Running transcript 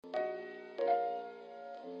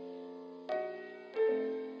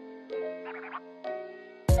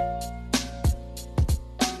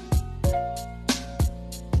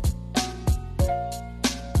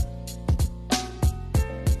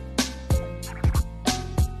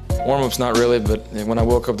Warm-up's not really, but when I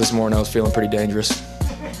woke up this morning, I was feeling pretty dangerous.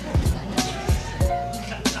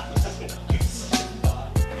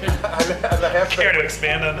 Care to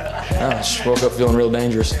expand on that? I just woke up feeling real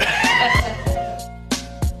dangerous.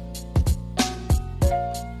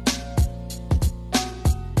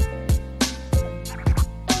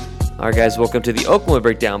 All right, guys, welcome to the Oklahoma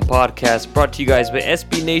Breakdown Podcast, brought to you guys by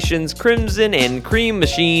SB Nation's Crimson and Cream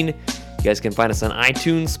Machine. You guys can find us on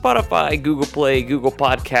iTunes, Spotify, Google Play, Google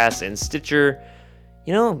Podcasts, and Stitcher.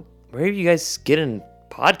 You know, wherever you guys get in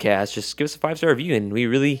podcasts, just give us a 5-star review, and we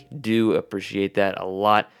really do appreciate that a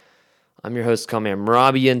lot. I'm your host, Kamam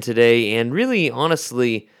Rabian, today, and really,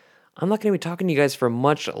 honestly, I'm not going to be talking to you guys for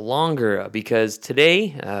much longer because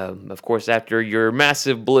today, of course, after your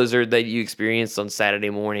massive blizzard that you experienced on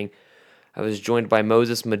Saturday morning, I was joined by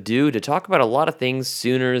Moses Madu to talk about a lot of things.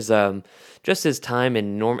 Sooners, just his time at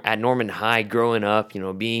Norman High growing up,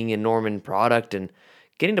 being a Norman product and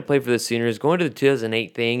getting to play for the Sooners, going to the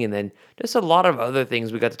 2008 thing, and then just a lot of other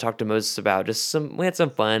things we got to talk to Moses about. We had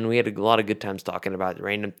some fun. We had a lot of good times talking about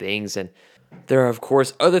random things, and there are, of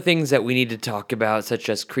course, other things that we need to talk about, such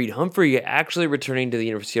as Creed Humphrey actually returning to the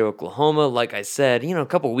University of Oklahoma. Like I said, a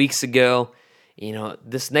couple weeks ago,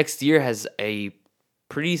 this next year has a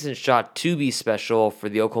pretty decent shot to be special for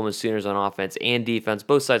the Oklahoma Sooners on offense and defense,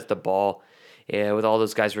 both sides of the ball, with all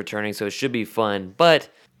those guys returning, so it should be fun. But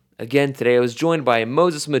again, today I was joined by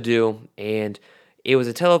Moses Madu, and it was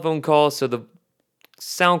a telephone call, so the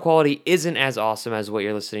sound quality isn't as awesome as what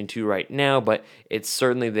you're listening to right now, but it's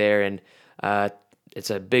certainly there, and it's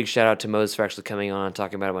a big shout out to Moses for actually coming on and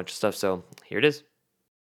talking about a bunch of stuff, so here it is.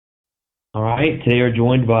 All right, today we're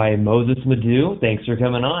joined by Moses Madu. Thanks for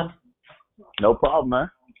coming on. No problem, man.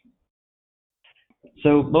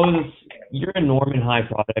 So, Moses, you're a Norman High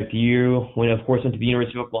product. You, went to the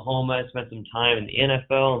University of Oklahoma, spent some time in the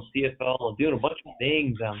NFL and CFL and doing a bunch of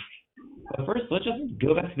things. But first, let's just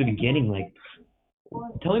go back to the beginning.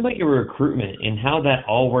 Tell me about your recruitment and how that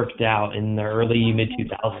all worked out in the early,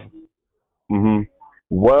 mid-2000s.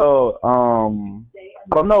 Well,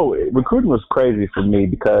 I don't know. Recruiting was crazy for me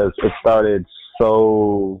because it started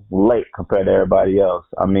so late compared to everybody else.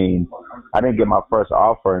 I mean, I didn't get my first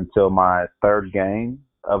offer until my third game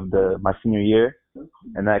of my senior year,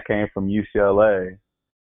 and that came from UCLA.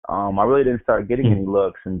 I really didn't start getting any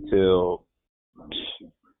looks until,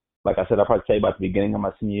 like I said, I'll probably tell you about the beginning of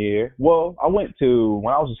my senior year. Well, when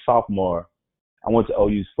I was a sophomore, I went to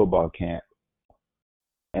OU's football camp,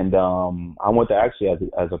 and I went there actually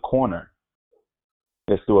as a corner.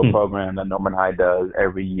 Just through a program that Norman High does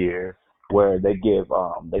every year, where they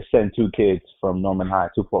send two kids from Norman High,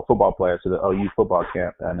 two football players, to the OU football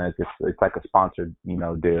camp, and it's like a sponsored,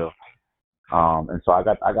 deal. And so I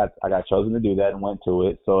got chosen to do that and went to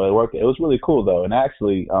it. So it worked. It was really cool though, and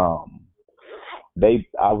actually, I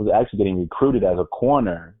was actually getting recruited as a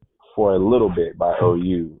corner for a little bit by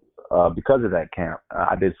OU because of that camp.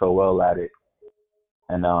 I did so well at it.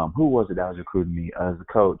 And who was it that was recruiting me as a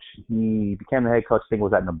coach? He became the head coach. I think it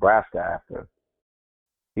was at Nebraska after.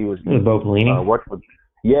 He was Bo Pelini? Worked with,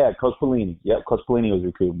 Coach Pelini. Yep, Coach Pelini was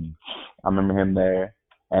recruiting me. I remember him there.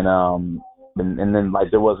 And then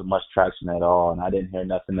there wasn't much traction at all, and I didn't hear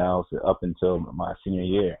nothing else up until my senior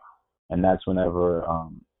year. And that's whenever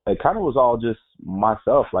it kind of was all just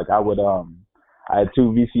myself. I had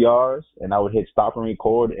two VCRs, and I would hit stop and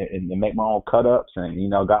record and make my own cut-ups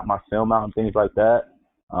and, got my film out and things like that.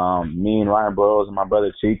 Me and Ryan Burroughs and my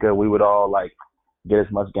brother Chica, we would all, get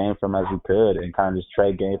as much game film as we could and kind of just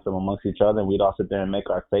trade game film amongst each other, and we'd all sit there and make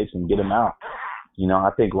our tapes and get them out.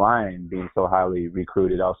 I think Ryan being so highly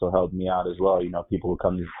recruited also helped me out as well. People would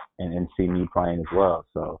come and see me playing as well.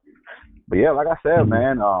 So, but yeah, like I said,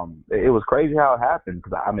 man, it was crazy how it happened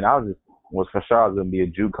because, I was for sure I was going to be a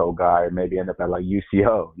JUCO guy or maybe end up at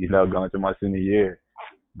UCO, going through my senior year.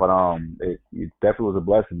 But it definitely was a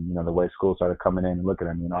blessing, the way school started coming in and looking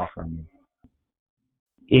at me and offering me.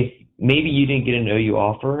 If maybe you didn't get an OU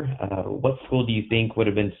offer, what school do you think would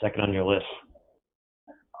have been second on your list?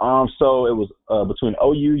 So it was between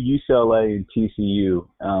OU, UCLA, and TCU.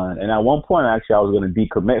 And at one point, actually, I was going to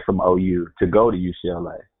decommit from OU to go to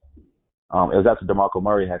UCLA. It was after DeMarco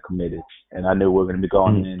Murray had committed, and I knew we were going to be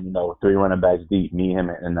going in, three running backs deep, me, him,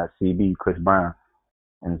 and that CB, Chris Brown.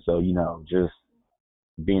 And so, just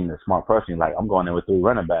being the smart person, I'm going in with three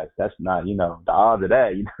running backs. That's not, the odds of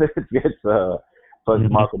that, it's plus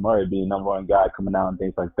DeMarco Murray being number one guy coming out and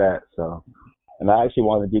things like that. So, and I actually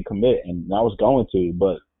wanted to decommit, and I was going to,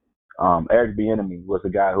 but Eric Bieniemy was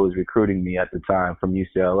the guy who was recruiting me at the time from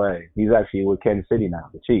UCLA. He's actually with Kansas City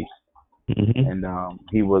now, the Chiefs. And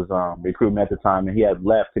he was recruiting me at the time, and he had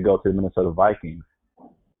left to go to the Minnesota Vikings.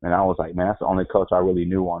 And I was like, man, that's the only coach I really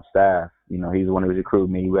knew on staff. You know, he's the one who recruited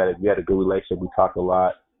me. We had a good relationship. We talked a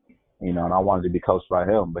lot, you know, and I wanted to be coached by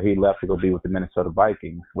him. But he left to go be with the Minnesota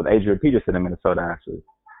Vikings, with Adrian Peterson in Minnesota, actually.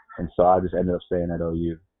 And so I just ended up staying at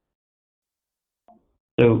OU.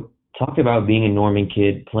 So talk about being a Norman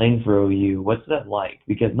kid, playing for OU. What's that like?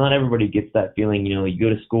 Because not everybody gets that feeling. You know, you go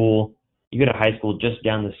to school, you go to high school just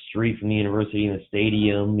down the street from the university in the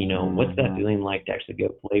stadium. You know, what's that feeling like to actually go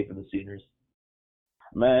play for the Sooners?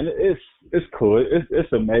 Man, it's cool.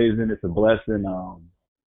 It's amazing. It's a blessing.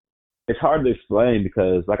 It's hard to explain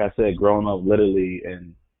because, like I said, growing up literally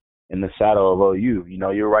in the shadow of OU, you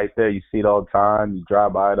know, you're right there. You see it all the time. You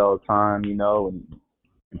drive by it all the time, you know,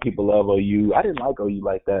 and people love OU. I didn't like OU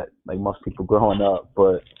like that, like most people growing up,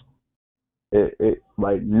 but it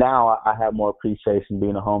like now I have more appreciation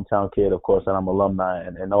being a hometown kid, of course, and I'm alumni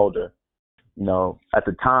and older. You know, at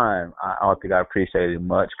the time, I don't think I appreciated it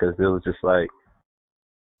much because it was just like,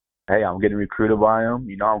 hey, I'm getting recruited by him.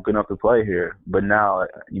 You know, I'm good enough to play here. But now,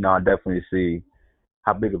 you know, I definitely see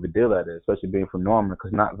how big of a deal that is, especially being from Norman,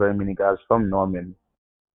 because not very many guys from Norman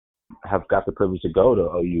have got the privilege to go to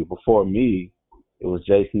OU. Before me, it was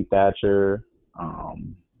J.C. Thatcher,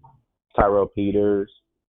 Tyrell Peters,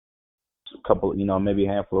 a couple, you know, maybe a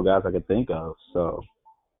handful of guys I could think of. So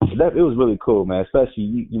it was really cool, man.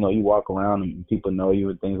 Especially, you know, you walk around and people know you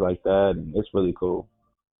and things like that, and it's really cool.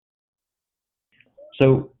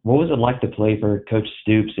 So what was it like to play for Coach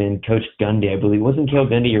Stoops and Coach Gundy, I believe? Wasn't Cale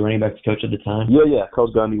Gundy your running backs coach at the time? Yeah,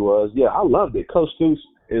 Coach Gundy was. Yeah, I loved it. Coach Stoops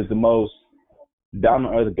is the most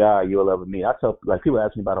down-to-earth guy you'll ever meet. I tell, like, people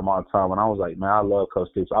ask me about him all the time, and I was like, man, I love Coach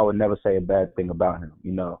Stoops. I would never say a bad thing about him,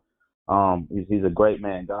 you know. He's a great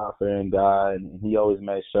man, God-fearing guy, and he always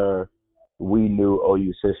made sure we knew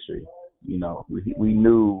OU's history. You know, we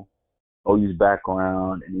knew OU's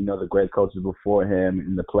background and, you know, the great coaches before him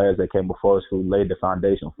and the players that came before us who laid the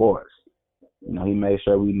foundation for us. You know, he made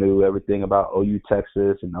sure we knew everything about OU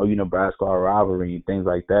Texas and OU Nebraska, our rivalry and things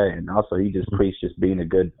like that. And also he just preached just being a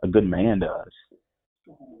good man to us.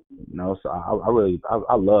 You know, so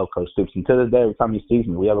I love Coach Stoops. And to this day, every time he sees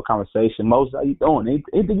me, we have a conversation. Moses, how you doing?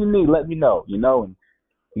 Anything you need, let me know, you know.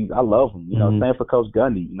 And I love him. You know, same for Coach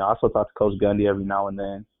Gundy. You know, I still talk to Coach Gundy every now and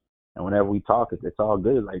then. And whenever we talk, it's all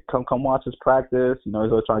good. Like, come watch us practice. You know,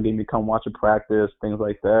 he's always trying to get me to come watch a practice, things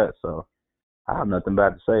like that. So I have nothing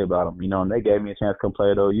bad to say about him. You know, and they gave me a chance to come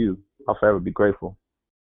play at OU. I'll forever be grateful.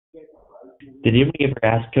 Did you ever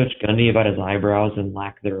ask Coach Gundy about his eyebrows and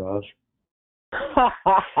lack thereof?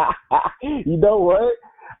 You know what?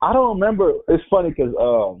 I don't remember. It's funny because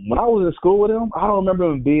when I was in school with him, I don't remember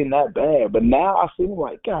him being that bad. But now I see him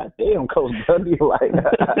like, God damn, Coach Gundy, like,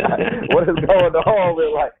 what is going on?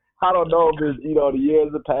 And like, I don't know if it's, you know, the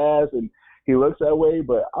years have passed and he looks that way,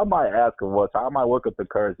 but I might ask him one time. I might work up the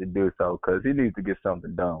courage to do so because he needs to get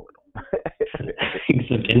something done with him.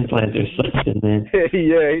 Some implants or something, man.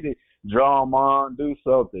 Yeah, he needs draw them on, do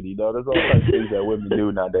something, you know. There's all kinds of things that women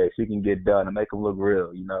do nowadays. She can get done and make them look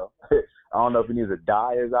real, you know. I don't know if he needs to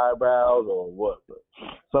dye his eyebrows or what, but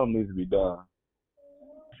something needs to be done.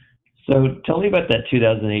 So tell me about that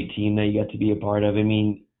 2018 that you got to be a part of. I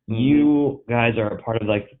mean, you guys are a part of,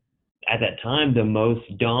 like, at that time, the most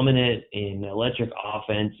dominant and electric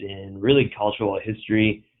offense in really cultural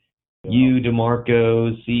history. Yeah. You,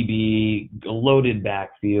 DeMarco, CB, loaded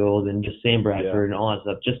backfield, and just Sam Bradford and all that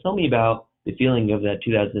stuff. Just tell me about the feeling of that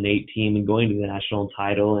 2008 team and going to the national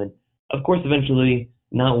title, and of course, eventually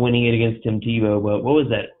not winning it against Tim Tebow. But what was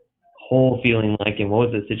that whole feeling like, and what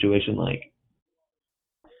was the situation like?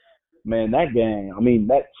 Man, that game, I mean,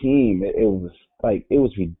 that team, it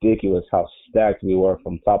was ridiculous how stacked we were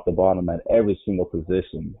from top to bottom at every single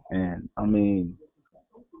position. And, I mean,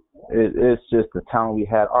 it's just the talent we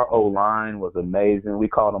had. Our O-line was amazing. We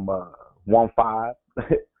called them 1-5,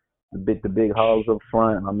 the big hogs up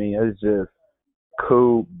front. I mean, it's just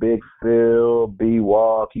Coop, Big Phil,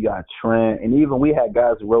 B-Walk, you got Trent. And even we had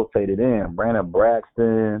guys who rotated in, Brandon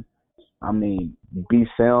Braxton, I mean, B.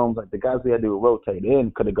 Sims, like the guys we had to rotate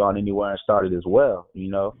in could have gone anywhere and started as well,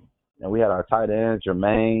 you know. And we had our tight ends,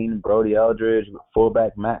 Jermaine, Brody Eldridge,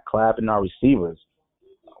 fullback Matt Clapp, and our receivers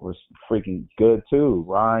was freaking good too.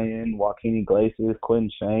 Ryan, Joaquin Iglesias,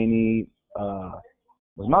 Quentin Chaney. Was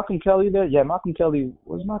Malcolm Kelly there? Yeah, Malcolm Kelly.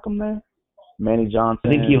 Was Malcolm there? Manny Johnson. I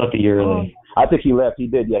think he left a year early. I think he left. He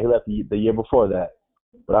did. Yeah, he left the year before that.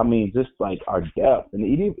 But, I mean, just like our depth. And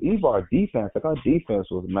even our defense. Like, our defense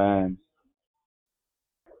was, man.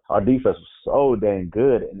 Our defense was so dang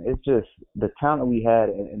good, and it's just the talent we had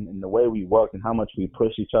and the way we worked and how much we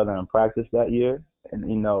pushed each other in practice that year, and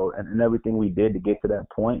you know, and everything we did to get to that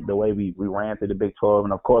point, the way we ran through the Big 12,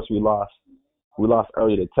 and of course we lost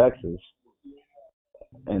early to Texas.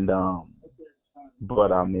 And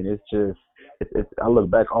but I mean, it's just I look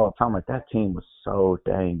back all the time like that team was so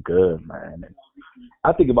dang good, man. And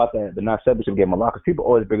I think about that the not championship game a lot because people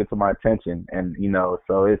always bring it to my attention, and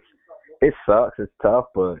so it sucks, it's tough,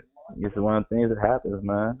 but it's one of the things that happens,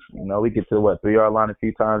 man. We get to what 3 yard line a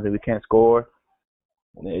few times and we can't score.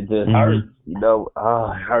 And it just hurts, it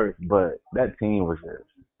hurts. But that team was just,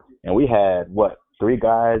 and we had what 3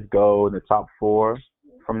 guys go in the top 4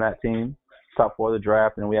 from that team, top 4 of the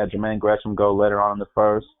draft, and we had Jermaine Gresham go later on in the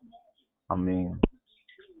first. I mean,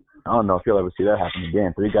 I don't know if you'll ever see that happen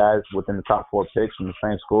again. 3 guys within the top 4 picks from the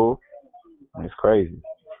same school. I mean, it's crazy.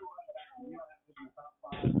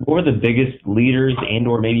 What were the biggest leaders and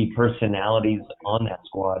or maybe personalities on that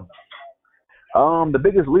squad? The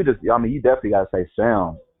biggest leaders, I mean, you definitely got to say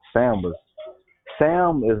Sam.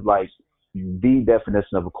 Sam is like the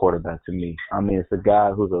definition of a quarterback to me. I mean, it's a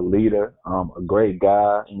guy who's a leader, a great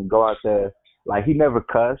guy, and you go out there, like, he never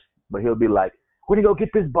cussed, but he'll be like, "When you go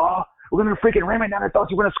get this ball, we're going to freaking ram it down. I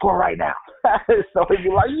thought you were going to score right now." So he'd be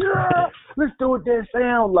like, "Yeah, let's do it then,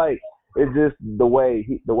 Sam." Like, it's just the way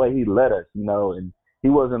he led us, and he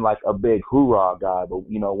wasn't like a big hoorah guy, but,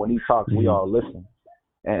 when he talked, we all listened.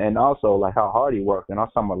 And also, like, how hard he worked. And our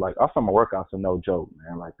summer workouts are no joke,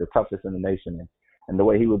 man, like the toughest in the nation. And the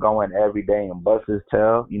way he would go in every day and bust his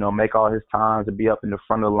tail, make all his times and be up in the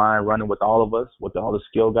front of the line running with all of us, with all the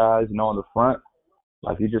skill guys, on the front.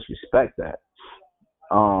 Like, you just respect that.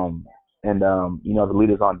 The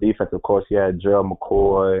leaders on defense, of course, you had Gerald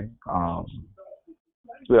McCoy.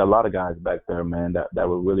 We had a lot of guys back there, man, that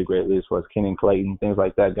were really great leaders for us. Kenyon Clayton, things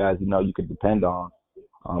like that, guys, you could depend on.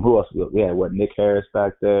 Who else? We had Nick Harris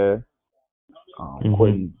back there.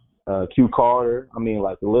 Quentin Q Carter. I mean,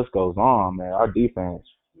 like, the list goes on, man. Our defense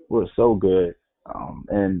was so good.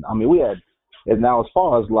 And I mean, we had, and now as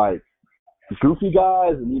far as like goofy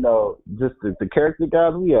guys and just the character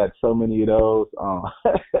guys, we had so many of those.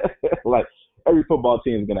 Like, every football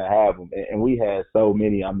team is gonna have them, and we had so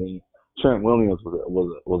many. I mean, Trent Williams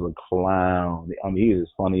was a clown. I mean, he's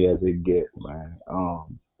as funny as it gets, man.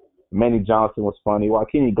 Manny Johnson was funny.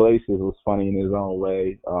 Joaquin Iglesias was funny in his own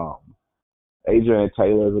way. Adrian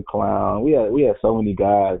Taylor's a clown. We had so many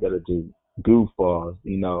guys that are just goofballs,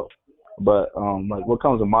 But like, what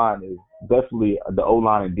comes to mind is definitely the O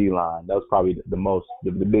line and D line. That was probably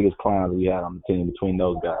the biggest clowns we had on the team between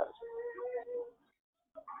those guys.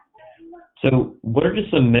 So, what are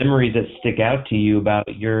just some memories that stick out to you about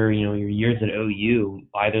your years at OU?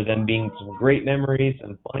 Either them being some great memories,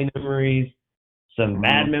 some funny memories, some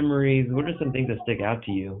bad memories. What are some things that stick out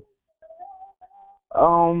to you?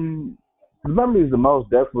 The memories the most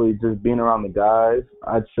definitely just being around the guys.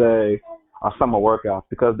 I'd say our summer workouts,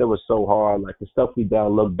 because they were so hard. Like, the stuff we did, I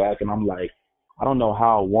look back and I'm like, I don't know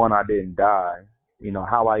how I didn't die.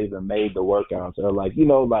 How I even made the workouts, or like,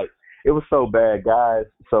 like, it was so bad, guys.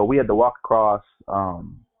 So we had to walk across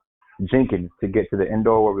Jenkins to get to the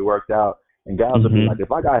indoor where we worked out, and guys would be like,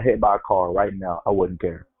 if I got hit by a car right now, I wouldn't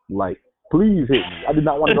care. Like, please hit me. I did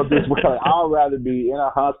not want to go through this workout. I'd rather be in a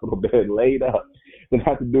hospital bed laid up than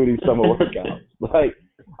have to do these summer workouts. Like,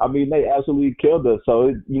 I mean, they absolutely killed us.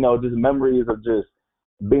 So, just memories of just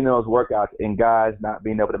being in those workouts and guys not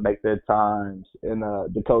being able to make their times, and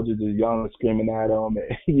the coaches just yelling and screaming at them,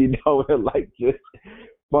 and, like, just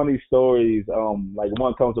funny stories. Like,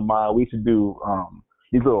 one comes to mind. We used to do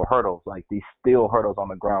these little hurdles, like these steel hurdles on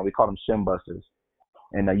the ground. We call them shin busters.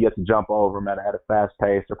 And you have to jump over them at a fast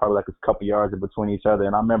pace. They're probably like a couple yards in between each other.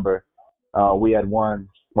 And I remember we had one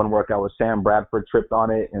workout where Sam Bradford tripped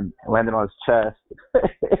on it and landed on his chest.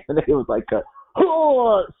 And it was like a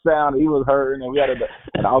sound. He was hurting. And we had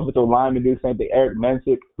an offensive lineman do the same thing, Eric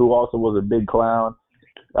Mensick, who also was a big clown.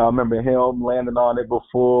 I remember him landing on it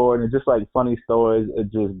before. And it's just like funny stories.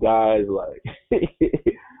 It's just guys like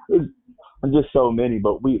it's just so many.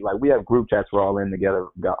 But we have group chats we're all in together,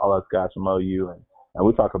 got all us guys from OU, and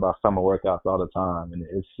we talk about summer workouts all the time, and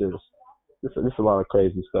it's just a lot of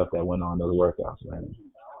crazy stuff that went on in those workouts, man.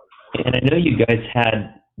 And I know you guys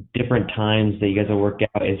had different times that you guys would work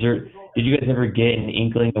out. Did you guys ever get an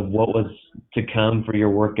inkling of what was to come for your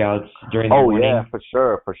workouts during the morning? Oh, yeah,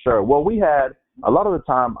 for sure. Well, we had, a lot of the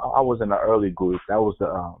time, I was in the early group. That was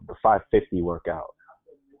the 550 workout.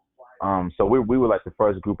 So we were like the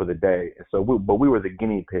first group of the day. So but we were the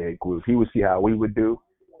guinea pig group. He would see how we would do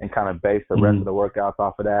and kind of base the rest of the workouts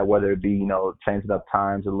off of that, whether it be, changing up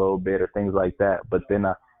times a little bit or things like that. But then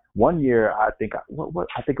one year, I think it was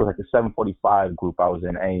like the 745 group I was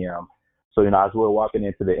in AM. So, as we were walking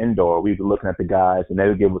into the indoor, we'd be looking at the guys, and they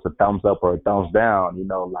would give us a thumbs up or a thumbs down,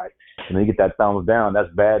 like, and then you get that thumbs down, that's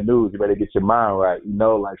bad news. You better get your mind right,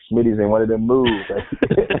 like Smitty's ain't one of them moves.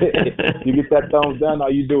 You get that thumbs down,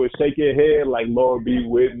 all you do is shake your head like, Lord be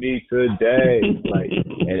with me today. Like,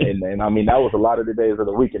 and I mean, that was a lot of the days of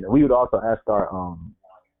the weekend. And we would also ask our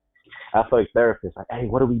athletic therapists, like, hey,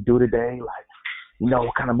 what do we do today? Like,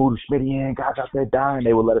 what kind of mood is Smitty in? Guys out there dying.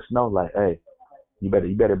 They would let us know, like, hey, you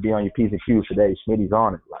better be on your P's and Q's today. Smitty's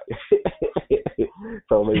on it. Like,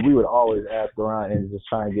 so like, we would always ask around and just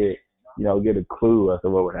try and get a clue as to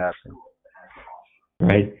what would happen.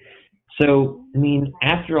 Right. So, I mean,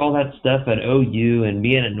 after all that stuff at OU and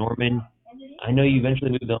being at Norman, I know you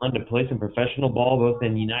eventually moved on to play some professional ball both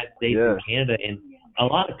in the United States and Canada. And a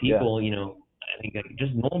lot of people, I think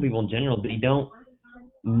just normal people in general, they don't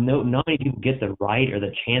know, not many people get the right or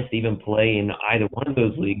the chance to even play in either one of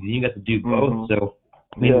those leagues. You got to do both. So,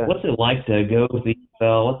 I mean, what's it like to go to the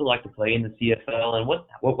CFL? What's it like to play in the CFL? And what's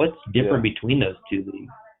different between those two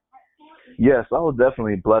leagues? Yes, I was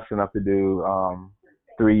definitely blessed enough to do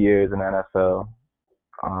 3 years in the NFL,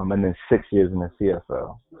 and then 6 years in the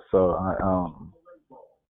CFL. So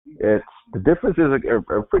it's the differences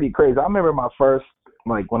are pretty crazy. I remember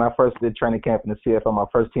when I first did training camp in the CFL, my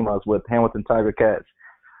first team I was with, Hamilton Tiger Cats.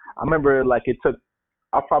 I remember I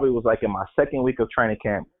probably was like in my second week of training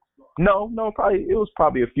camp. It was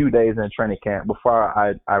probably a few days in training camp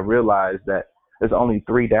before I realized that there's only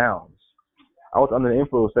 3 downs. I was under the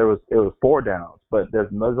influence. It was 4 downs, but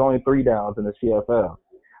there's only 3 downs in the CFL.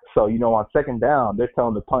 So, on second down, they're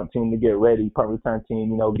telling the punt team to get ready, punt return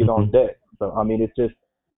team, get on deck. So, I mean, it's just,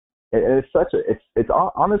 it's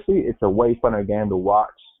honestly, it's a way funner game to watch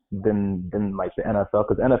than like the NFL,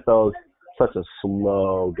 because NFL is such a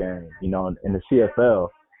slow game. In the CFL,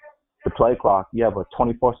 the play clock, you have a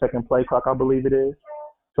 24-second play clock, I believe it is.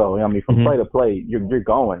 So, from play to play, you're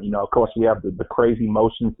going. Of course, we have the crazy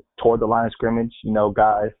motions toward the line of scrimmage.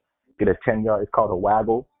 Guys get a 10-yard, it's called a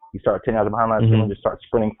waggle. You start 10 yards behind the line of scrimmage, you start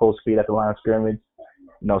sprinting full speed at the line of scrimmage.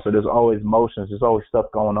 So there's always motions, there's always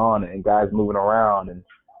stuff going on, and guys moving around. And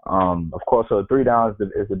of course, so 3 downs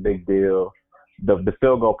is a big deal. The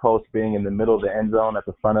field goal post being in the middle of the end zone, at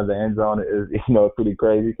the front of the end zone, is pretty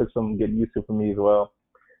crazy. It took some getting used to for me as well.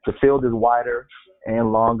 The field is wider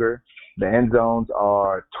and longer. The end zones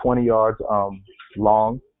are 20 yards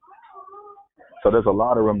long. So there's a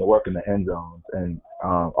lot of room to work in the end zones. And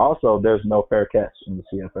also, there's no fair catch in the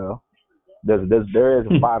CFL. There is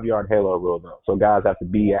a 5-yard halo rule, though. So guys have to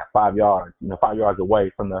be at 5 yards, 5 yards away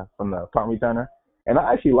from the punt returner. And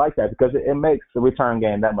I actually like that because it makes the return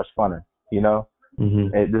game that much funner,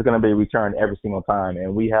 There's going to be a return every single time.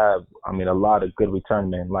 And we have, a lot of good return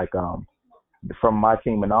men, like from my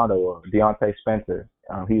team in Ottawa, Deontay Spencer.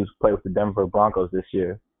 He played with the Denver Broncos this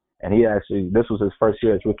year. And this was his first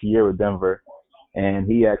year, his rookie year with Denver. And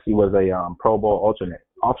he actually was a Pro Bowl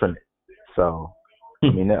alternate. So,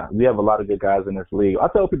 we have a lot of good guys in this league. I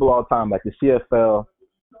tell people all the time, like, the CFL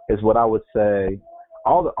is what I would say.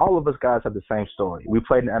 All of us guys have the same story. We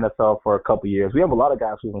played in the NFL for a couple of years. We have a lot of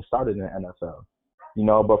guys who even started in the NFL,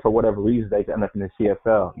 but for whatever reason, they end up in the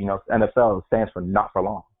CFL. NFL stands for not for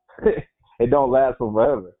long. It don't last for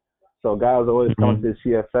forever. So guys always come to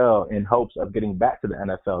the CFL in hopes of getting back to the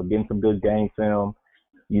NFL, getting some good game film,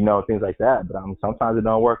 things like that. But sometimes it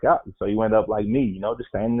don't work out. So you end up like me, just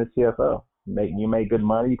staying in the CFL. You make good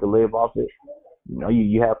money. You can live off it.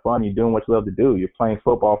 You have fun. You're doing what you love to do. You're playing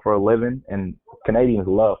football for a living, and Canadians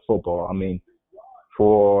love football.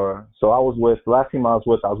 Last team I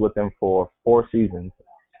was with them for 4 seasons,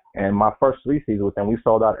 and my first 3 seasons with them, we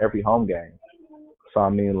sold out every home game. So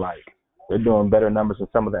they're doing better numbers than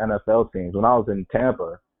some of the NFL teams. When I was in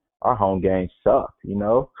Tampa, our home games sucked. We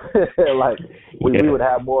would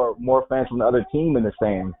have more fans from the other team in the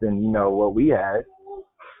stands than what we had.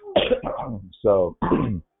 So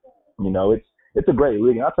it's a great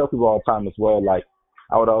league. And I tell people all the time as well, I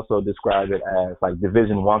would also describe it as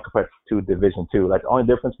Division 1 compared to Division 2. The only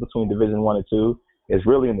difference between Division 1 and 2 is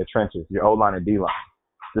really in the trenches, your O-line and D-line.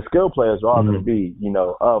 The skill players are all going to be,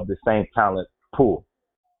 of the same talent pool,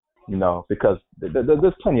 because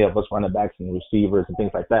there's plenty of us running backs and receivers and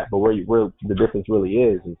things like that. But where the difference really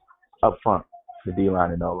is up front, the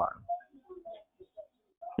D-line and O-line.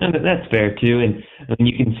 No, that's fair too, and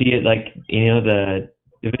you can see it the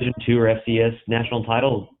Division 2 or FCS national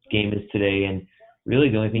title game is today, and really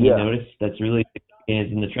the only thing you notice that's really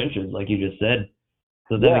is in the trenches, like you just said.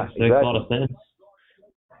 So that makes a lot of sense.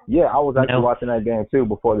 Yeah, I was actually watching that game too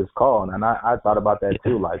before this call, and I thought about that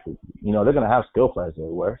too. They're gonna have skill players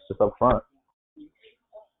everywhere, it's just up front.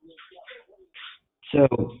 So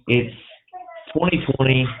it's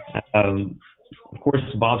 2020, of course,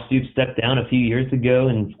 Bob Stoops stepped down a few years ago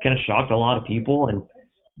and kind of shocked a lot of people. And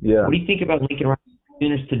Yeah. what do you think about Lincoln Riley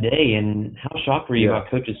Sooners today? And how shocked were you Yeah. about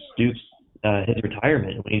Coach Stoops, his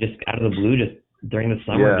retirement, when he just out of the blue, just during the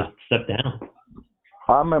summer, Yeah. just stepped down?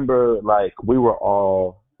 I remember, like, we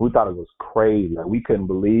thought it was crazy. Like, we couldn't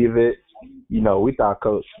believe it. You know, we thought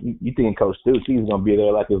you think Coach Stoops, he's going to be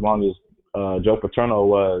there, like, as long as Joe Paterno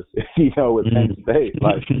was, you know, with Penn State.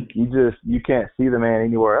 Like, you can't see the man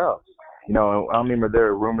anywhere else. You know, I remember there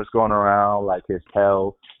were rumors going around, like, his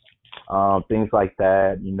health, things like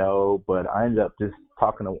that, you know, but I ended up just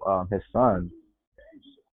talking to his son.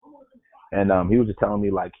 And he was just telling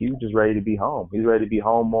me, like, he was just ready to be home. He's ready to be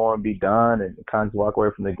home more and be done and kind of walk away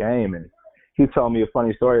from the game. And he told me a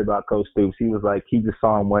funny story about Coach Stoops. He was like, he just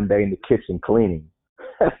saw him one day in the kitchen cleaning.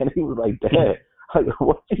 And he was like, Dad, like,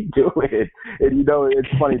 what are you doing? And, you know, it's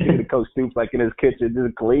funny seeing the Coach Stoops, like, in his kitchen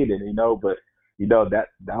just cleaning, you know. But, you know, that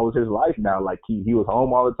was his life now. Like, he was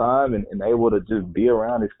home all the time and able to just be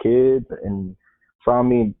around his kids. And so, I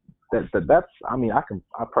mean, that's I mean, I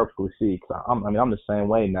perfectly see. Cause I'm the same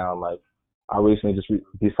way now. Like, I recently just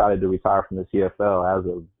decided to retire from the CFL as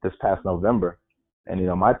of this past November. And, you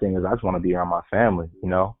know, my thing is I just want to be around my family, you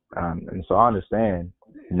know. And so I understand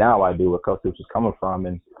now I do where Coach Stoops is coming from.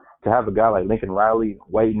 And to have a guy like Lincoln Riley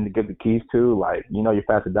waiting to give the keys to, like, you know, you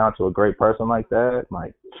pass it down to a great person like that,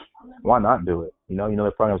 like, why not do it? You know,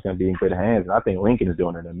 the program's going to be in good hands. And I think Lincoln is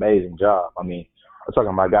doing an amazing job. I mean, I'm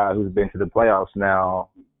talking about a guy who's been to the playoffs now,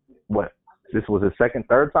 this was his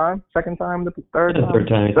third time in the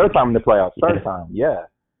playoffs. Third time, yeah.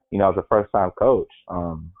 You know, as a first-time coach,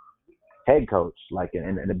 head coach, like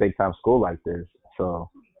in a big-time school like this. So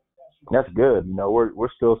that's good. You know, we're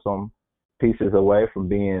still some pieces away from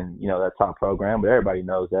being, you know, that top program, but everybody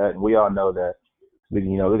knows that, and we all know that. We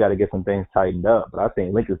got to get some things tightened up. But I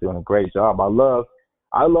think Lincoln's doing a great job. I love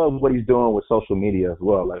what he's doing with social media as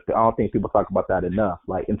well. Like, I don't think people talk about that enough.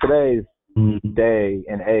 Like, in today's day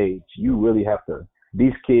and age, you really have to.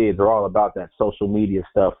 These kids are all about that social media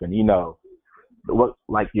stuff, and, you know, what,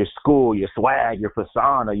 like, your school, your swag, your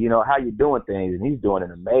persona, you know, how you're doing things. And he's doing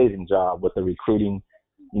an amazing job with the recruiting,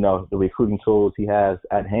 you know, the recruiting tools he has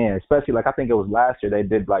at hand. Especially, like, I think it was last year they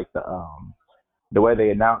did, like, the way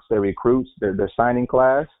they announced their recruits, their signing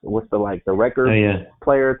class with the record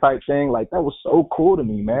player type thing. Like, that was so cool to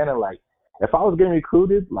me, man. And, like, if I was getting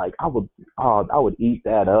recruited, like, I would eat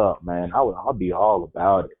that up, man. I'll be all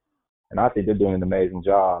about it. And I think they're doing an amazing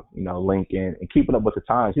job, you know, Lincoln, and keeping up with the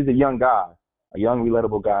times. He's a young guy, a young,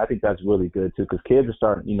 relatable guy. I think that's really good, too, because kids are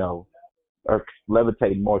starting, you know, are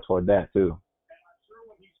levitating more toward that, too.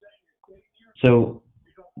 So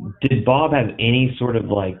did Bob have any sort of,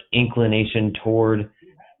 like, inclination toward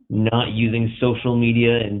not using social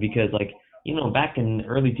media? And because, like, you know, back in the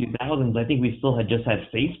early 2000s, I think we still had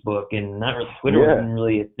Facebook, and not really, Twitter wasn't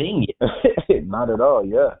really a thing yet. Not at all,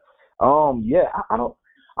 yeah. I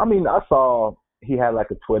saw he had, like,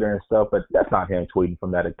 a Twitter and stuff, but that's not him tweeting from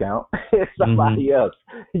that account. It's somebody else.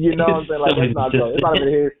 You know what I'm saying? Like, it's not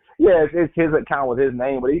even his. Yeah, it's his account with his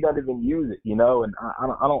name, but he doesn't even use it, you know. And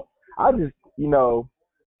I just, you know,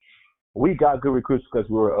 we got good recruits because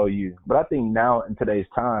we were OU. But I think now in today's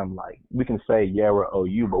time, like, we can say, yeah, we're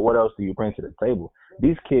OU, but what else do you bring to the table?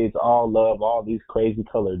 These kids all love all these crazy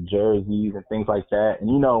colored jerseys and things like that. And,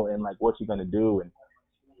 you know, and, like, what you're going to do. And,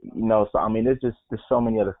 you know, so, I mean, there's so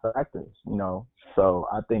many other factors, you know. So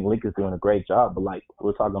I think Lincoln's doing a great job. But, like,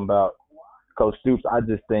 we're talking about Coach Stoops, I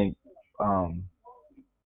just think, I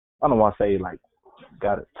don't want to say, like,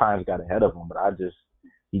 times got ahead of him, but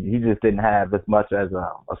he just didn't have as much as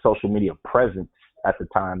a social media presence at the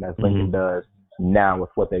time as Lincoln does now with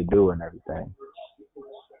what they do and everything.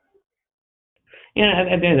 Yeah,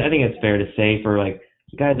 I think it's fair to say for, like,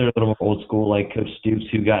 guys that are a little more old school, like Coach Stoops,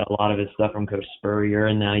 who got a lot of his stuff from Coach Spurrier,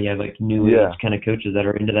 and now you have, like, new age kind of coaches that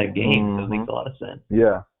are into that game, so it makes a lot of sense.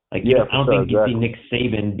 Yeah. Like, I don't think you see Nick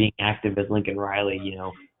Saban being active as Lincoln Riley, you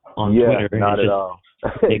know, on Twitter. Not at all.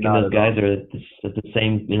 Thinking those guys are the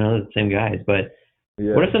same, you know, the same guys. But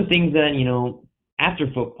what are some things that, you know, after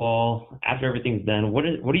football, after everything's done, what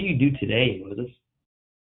do you do today, Moses?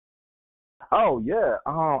 Oh yeah,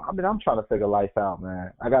 I mean, I'm trying to figure life out,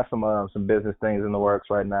 man. I got some business things in the works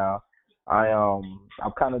right now. I've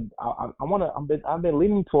been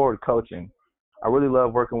leaning toward coaching. I really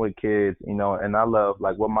love working with kids, you know, and I love,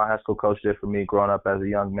 like, what my high school coach did for me growing up as a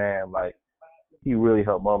young man. Like, he really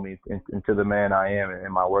helped mold me into the man I am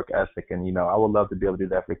and my work ethic. And, you know, I would love to be able to do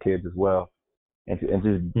that for kids as well, and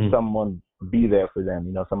just someone be there for them,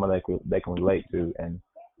 you know, someone they can relate to. And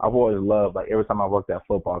I've always loved, like, every time I worked at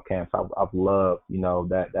football camps, I've loved, you know,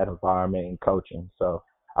 that environment and coaching. So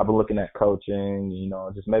I've been looking at coaching,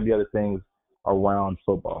 just maybe other things around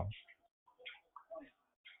football.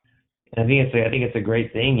 I think it's a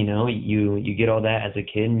great thing, you get all that as a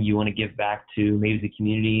kid and you want to give back to maybe the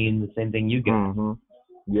community and the same thing you get. Mm-hmm.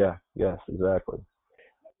 Yeah, yes, exactly.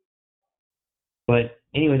 But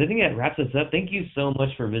anyways, I think that wraps us up. Thank you so much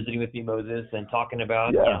for visiting with me, Moses, and talking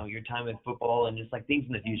about your time in football and just like things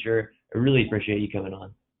in the future. I really appreciate you coming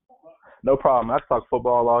on. No problem. I talk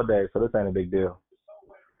football all day, so this ain't a big deal.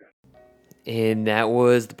 And that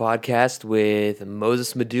was the podcast with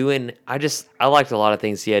Moses Madu, and I liked a lot of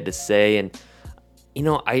things he had to say, and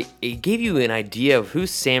it gave you an idea of who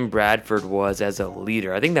Sam Bradford was as a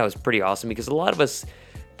leader. I think that was pretty awesome because a lot of us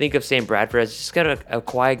think of Sam Bradford as just kind of a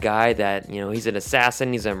quiet guy that, he's an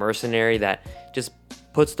assassin, he's a mercenary that just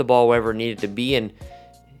puts the ball wherever it needed to be, and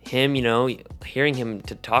him, hearing him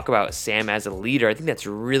to talk about Sam as a leader, I think that's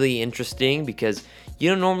really interesting because you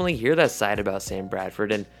don't normally hear that side about Sam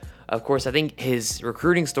Bradford. And of course, I think his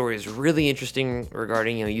recruiting story is really interesting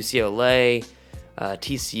regarding, UCLA,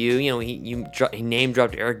 TCU. He name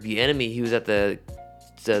dropped Eric Bieniemy. He was at the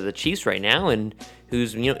Chiefs right now, and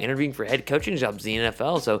who's interviewing for head coaching jobs in the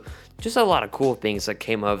NFL. So just a lot of cool things that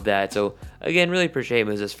came of that. So again, really appreciate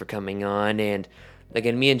Moses for coming on. And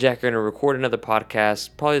again, me and Jack are going to record another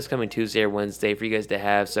podcast probably this coming Tuesday or Wednesday for you guys to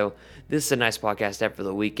have. So this is a nice podcast after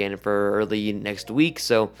the weekend for early next week.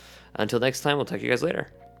 So until next time, we'll talk to you guys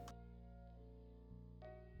later.